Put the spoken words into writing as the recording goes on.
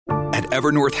At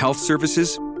Evernorth Health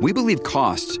Services, we believe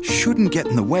costs shouldn't get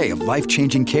in the way of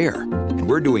life-changing care, and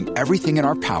we're doing everything in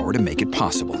our power to make it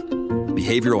possible.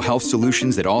 Behavioral health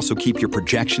solutions that also keep your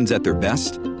projections at their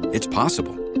best? It's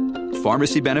possible.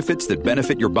 Pharmacy benefits that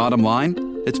benefit your bottom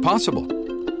line? It's possible.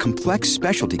 Complex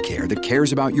specialty care that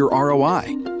cares about your ROI?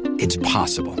 It's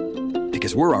possible.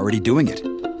 Because we're already doing it.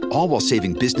 All while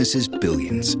saving businesses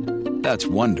billions. That's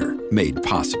Wonder made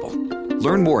possible.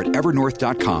 Learn more at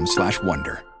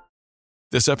evernorth.com/wonder.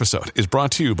 This episode is brought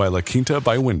to you by La Quinta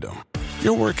by Wyndham.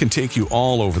 Your work can take you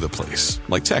all over the place,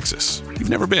 like Texas. You've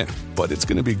never been, but it's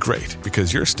going to be great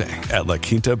because you're staying at La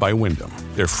Quinta by Wyndham.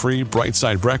 Their free Bright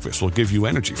Side breakfast will give you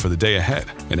energy for the day ahead.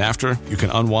 And after, you can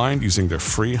unwind using their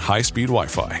free high-speed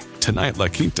Wi-Fi. Tonight, La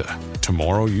Quinta.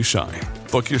 Tomorrow, you shine.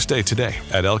 Book your stay today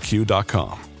at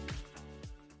lq.com.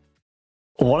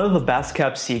 One of the best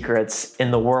kept secrets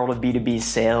in the world of B2B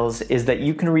sales is that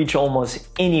you can reach almost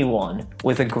anyone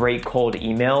with a great cold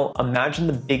email. Imagine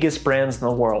the biggest brands in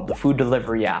the world, the food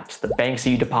delivery apps, the banks that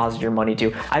you deposit your money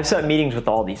to. I've set meetings with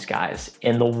all these guys,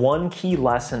 and the one key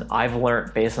lesson I've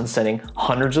learned based on sending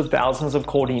hundreds of thousands of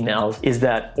cold emails is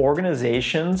that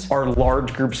organizations are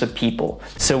large groups of people.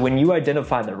 So when you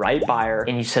identify the right buyer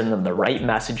and you send them the right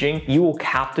messaging, you will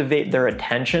captivate their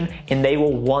attention and they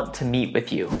will want to meet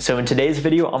with you. So in today's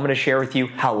video, I'm going to share with you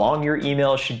how long your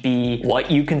email should be, what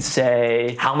you can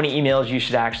say, how many emails you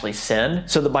should actually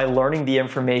send, so that by learning the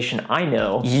information I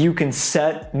know, you can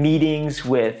set meetings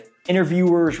with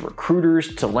interviewers,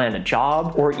 recruiters to land a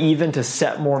job, or even to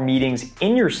set more meetings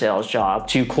in your sales job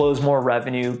to close more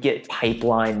revenue, get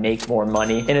pipeline, make more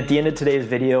money. And at the end of today's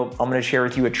video, I'm going to share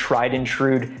with you a tried and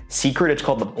true secret. It's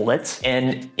called the Blitz,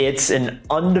 and it's an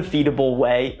undefeatable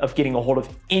way of getting a hold of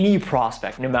any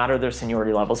prospect, no matter their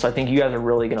seniority level. So I think you guys are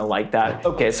really going to like that.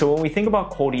 Okay, so when we think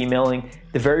about cold emailing,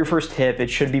 the very first tip,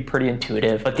 it should be pretty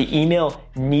intuitive, but the email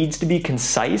needs to be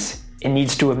concise. It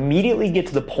needs to immediately get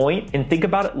to the point, and think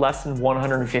about it less than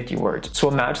 150 words. So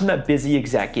imagine that busy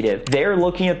executive. They're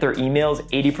looking at their emails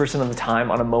 80% of the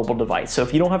time on a mobile device. So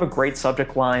if you don't have a great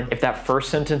subject line, if that first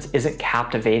sentence isn't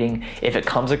captivating, if it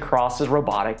comes across as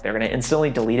robotic, they're gonna instantly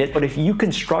delete it. But if you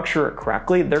can structure it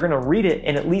correctly, they're gonna read it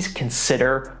and at least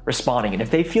consider responding. And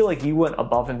if they feel like you went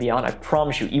above and beyond, I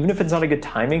promise you, even if it's not a good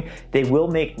timing, they will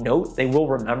make note, they will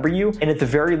remember you, and at the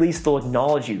very least, they'll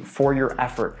acknowledge you for your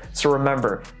effort. So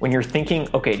remember, when you're thinking,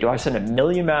 okay, do I send a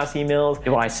million mass emails?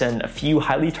 Do I send a few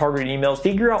highly targeted emails?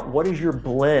 Figure out what is your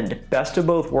blend, best of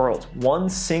both worlds. One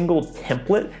single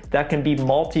template that can be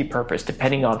multi-purpose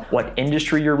depending on what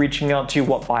industry you're reaching out to,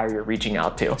 what buyer you're reaching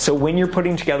out to. So when you're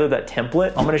putting together that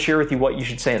template, I'm gonna share with you what you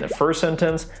should say in the first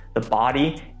sentence, the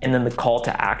body, and then the call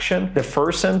to action. The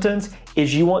first sentence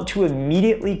is you want to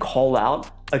immediately call out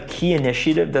a key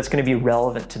initiative that's going to be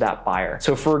relevant to that buyer.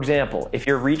 So for example, if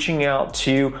you're reaching out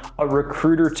to a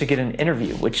recruiter to get an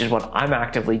interview, which is what I'm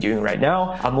actively doing right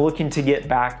now, I'm looking to get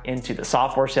back into the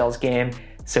software sales game.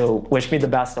 So wish me the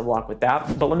best of luck with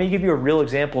that. But let me give you a real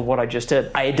example of what I just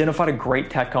did. I identified a great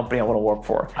tech company I want to work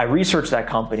for. I researched that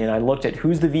company and I looked at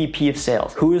who's the VP of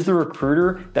sales, who is the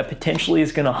recruiter that potentially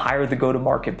is going to hire the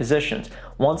go-to-market positions.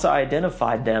 Once I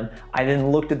identified them, I then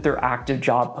looked at their active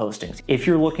job postings. If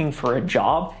you're looking for a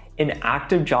job, an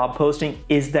active job posting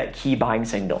is that key buying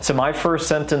signal. So my first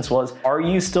sentence was, are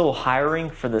you still hiring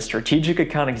for the strategic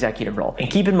account executive role?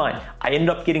 And keep in mind, I ended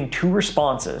up getting 2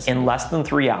 responses in less than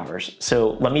 3 hours.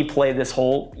 So let me play this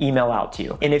whole email out to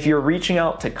you. And if you're reaching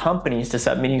out to companies to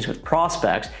set meetings with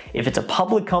prospects, if it's a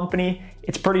public company,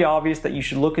 it's pretty obvious that you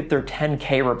should look at their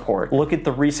 10K report, look at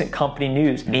the recent company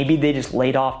news. Maybe they just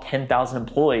laid off 10,000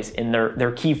 employees and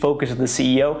their key focus of the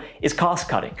CEO is cost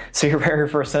cutting. So your very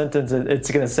first sentence,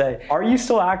 it's gonna say, are you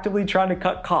still actively trying to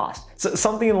cut costs? So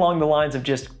something along the lines of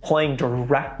just playing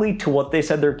directly to what they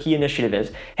said their key initiative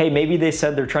is. Hey, maybe they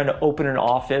said they're trying to open an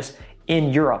office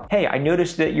in Europe. Hey, I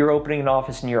noticed that you're opening an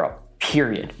office in Europe.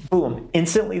 Period. Boom.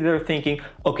 Instantly they're thinking,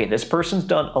 okay, this person's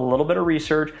done a little bit of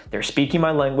research. They're speaking my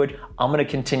language. I'm going to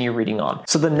continue reading on.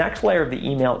 So the next layer of the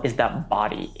email is that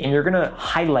body, and you're going to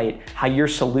highlight how your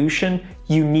solution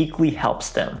uniquely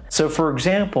helps them. So for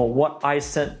example, what I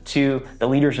sent to the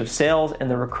leaders of sales and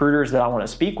the recruiters that I want to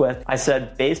speak with, I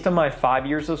said, based on my 5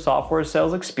 years of software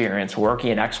sales experience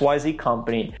working at XYZ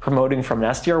company, promoting from an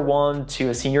SDR1 to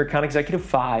a senior account executive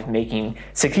 5, making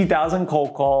 60,000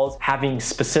 cold calls, having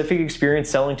specific experience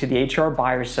selling to the HR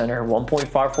buyer center,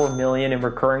 1.54 million in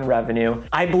recurring revenue,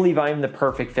 I believe I am the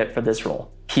perfect fit for this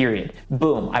role. Period.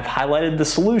 Boom. I've highlighted the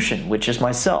solution, which is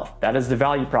myself. That is the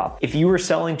value prop. If you are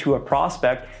selling to a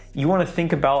prospect, you want to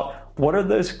think about What are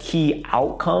those key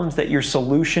outcomes that your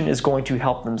solution is going to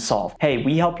help them solve? Hey,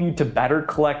 we help you to better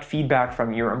collect feedback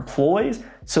from your employees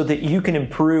so that you can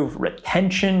improve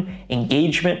retention,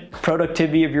 engagement,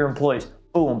 productivity of your employees.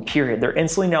 Boom, period. They're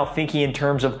instantly now thinking in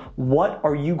terms of what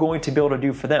are you going to be able to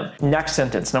do for them? Next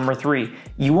sentence, number 3,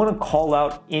 you want to call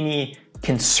out any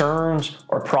concerns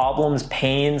or problems,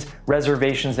 pains,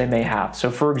 reservations they may have. So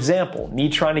for example, me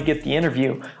trying to get the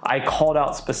interview, I called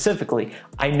out specifically,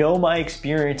 I know my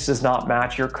experience does not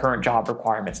match your current job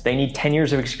requirements. They need 10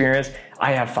 years of experience.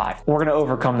 I have 5. We're gonna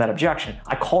overcome that objection.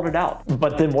 I called it out.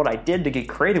 But then what I did to get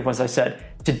creative was I said,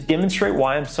 to demonstrate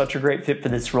why I'm such a great fit for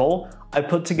this role, I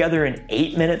put together an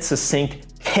 8-minute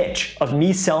succinct pitch of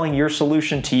me selling your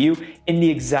solution to you in the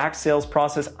exact sales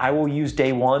process I will use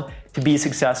day 1 to be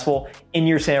successful in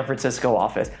your San Francisco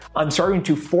office. I'm starting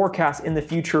to forecast in the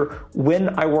future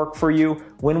when I work for you,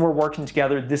 when we're working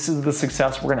together, this is the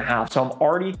success we're gonna have. So I'm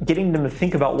already getting them to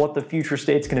think about what the future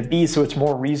state's gonna be so it's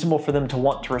more reasonable for them to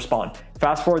want to respond.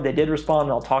 Fast forward, they did respond,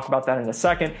 and I'll talk about that in a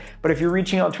second. But if you're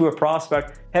reaching out to a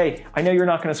prospect, hey, I know you're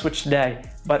not gonna switch today,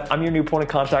 but I'm your new point of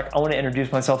contact. I wanna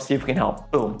introduce myself, see if we can help.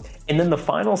 Boom. And then the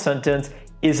final sentence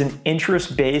is an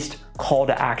interest-based call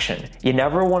to action. You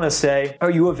never wanna say,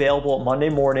 are you available Monday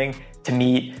morning to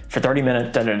meet for 30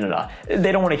 minutes, da da da da.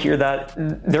 They don't wanna hear that.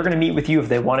 They're gonna meet with you if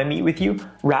they wanna meet with you.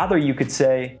 Rather, you could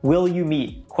say, will you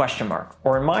meet, ?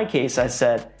 Or in my case, I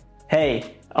said,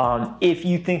 hey, if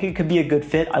you think it could be a good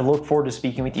fit, I look forward to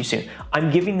speaking with you soon.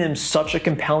 I'm giving them such a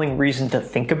compelling reason to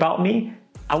think about me.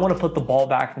 I wanna put the ball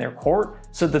back in their court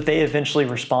so that they eventually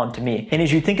respond to me. And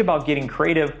as you think about getting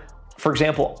creative, for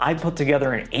example, I put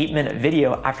together an 8-minute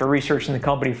video after researching the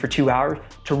company for 2 hours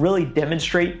to really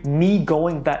demonstrate me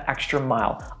going that extra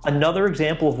mile. Another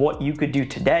example of what you could do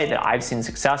today that I've seen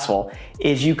successful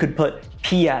is you could put,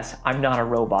 P.S. I'm not a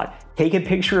robot. Take a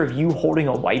picture of you holding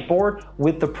a whiteboard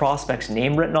with the prospect's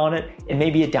name written on it and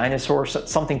maybe a dinosaur,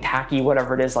 something tacky,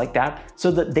 whatever it is like that, so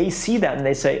that they see that and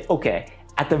they say, okay,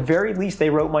 at the very least, they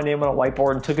wrote my name on a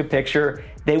whiteboard and took a picture.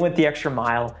 They went the extra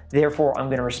mile. Therefore, I'm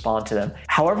going to respond to them.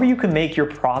 However you can make your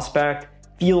prospect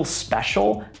feel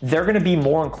special, they're going to be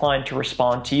more inclined to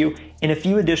respond to you. In a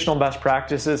few additional best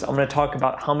practices, I'm going to talk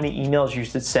about how many emails you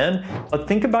should send, but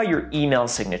think about your email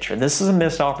signature. This is a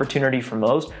missed opportunity for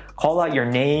most. Call out your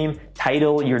name,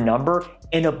 title, your number,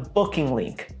 and a booking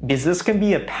link, because this can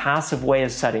be a passive way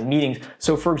of setting meetings.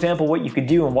 So for example, what you could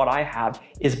do and what I have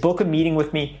is book a meeting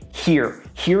with me here.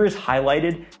 Here is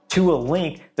highlighted to a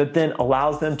link that then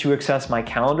allows them to access my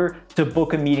calendar to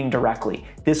book a meeting directly.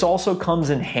 This also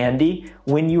comes in handy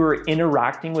when you are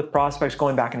interacting with prospects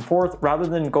going back and forth. Rather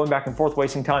than going back and forth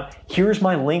wasting time, here's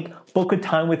my link, book a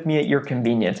time with me at your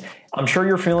convenience. I'm sure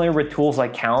you're familiar with tools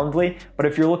like Calendly, but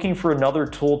if you're looking for another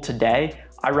tool today,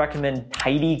 I recommend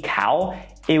TidyCal.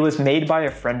 It was made by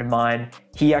a friend of mine.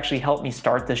 He actually helped me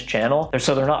start this channel,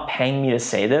 so they're not paying me to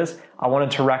say this. I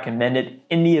wanted to recommend it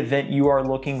in the event you are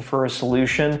looking for a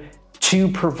solution to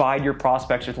provide your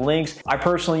prospects with links. I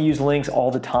personally use links all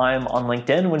the time on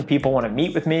LinkedIn when people want to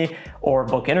meet with me or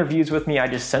book interviews with me. I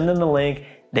just send them the link,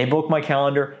 they book my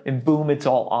calendar, and boom, it's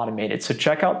all automated. So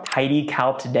check out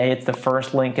TidyCal today. It's the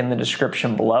first link in the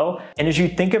description below. And as you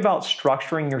think about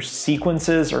structuring your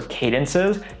sequences or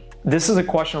cadences, this is a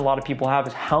question a lot of people have,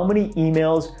 is how many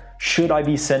emails should I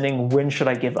be sending? When should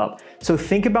I give up? So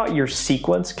think about your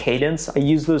sequence, cadence. I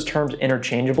use those terms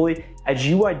interchangeably as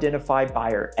you identify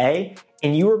buyer A,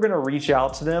 and you are gonna reach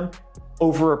out to them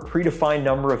over a predefined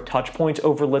number of touch points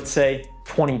over, let's say,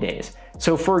 20 days.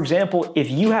 So for example,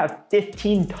 if you have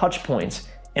 15 touch points,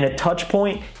 and a touch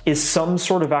point is some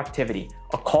sort of activity,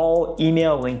 a call,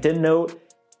 email, LinkedIn note,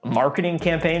 a marketing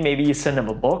campaign, maybe you send them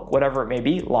a book, whatever it may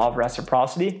be, law of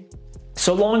reciprocity.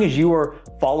 So long as you are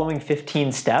following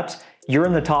 15 steps, you're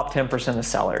in the top 10% of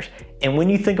sellers. And when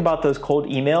you think about those cold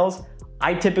emails,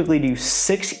 I typically do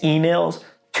 6 emails,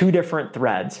 2 different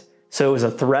threads. So it was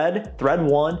a thread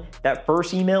 1, that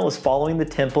first email is following the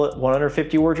template,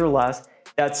 150 words or less.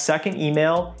 That second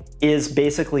email is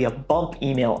basically a bump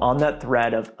email on that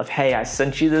thread of hey, I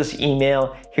sent you this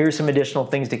email, here's some additional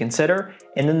things to consider.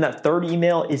 And then that third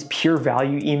email is pure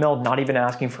value email, not even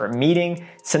asking for a meeting,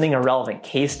 sending a relevant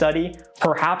case study,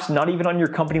 perhaps not even on your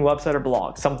company website or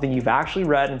blog, something you've actually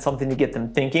read and something to get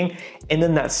them thinking. And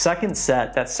then that second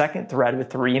set, that second thread with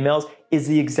 3 emails is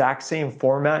the exact same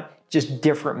format, just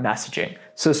different messaging.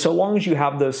 So long as you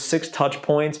have those 6 touch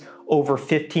points over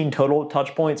 15 total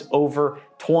touch points over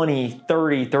 20,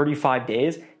 30, 35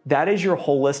 days, that is your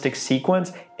holistic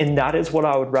sequence. And that is what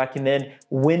I would recommend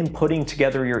when putting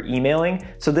together your emailing.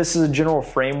 So this is a general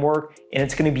framework and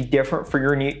it's gonna be different for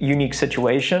your unique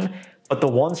situation. But the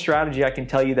one strategy I can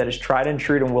tell you that is tried and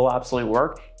true and will absolutely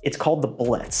work It's called the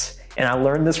blitz. And I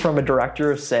learned this from a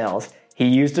director of sales. He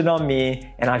used it on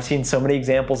me, and I've seen so many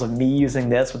examples of me using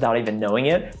this without even knowing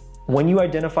it. When you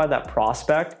identify that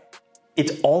prospect,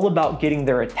 it's all about getting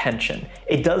their attention.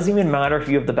 It doesn't even matter if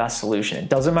you have the best solution. It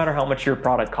doesn't matter how much your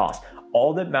product costs.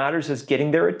 All that matters is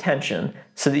getting their attention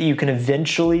so that you can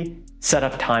eventually set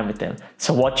up time with them.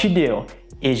 So what you do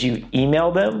is you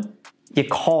email them, you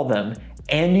call them,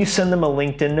 and you send them a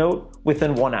LinkedIn note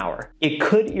within 1 hour. It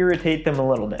could irritate them a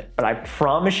little bit, but I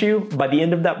promise you, by the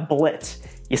end of that blitz,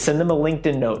 you send them a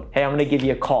LinkedIn note. Hey, I'm gonna give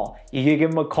you a call. You give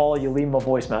them a call, you leave them a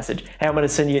voice message. Hey, I'm gonna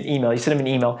send you an email. You send them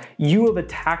an email. You have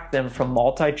attacked them from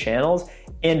multi-channels,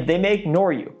 and they may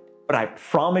ignore you, but I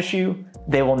promise you,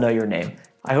 they will know your name.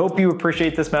 I hope you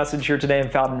appreciate this message here today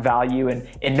and found value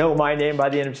and know my name by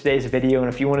the end of today's video.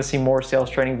 And if you want to see more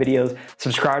sales training videos,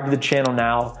 subscribe to the channel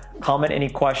now. Comment any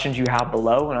questions you have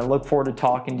below, and I look forward to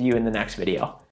talking to you in the next video.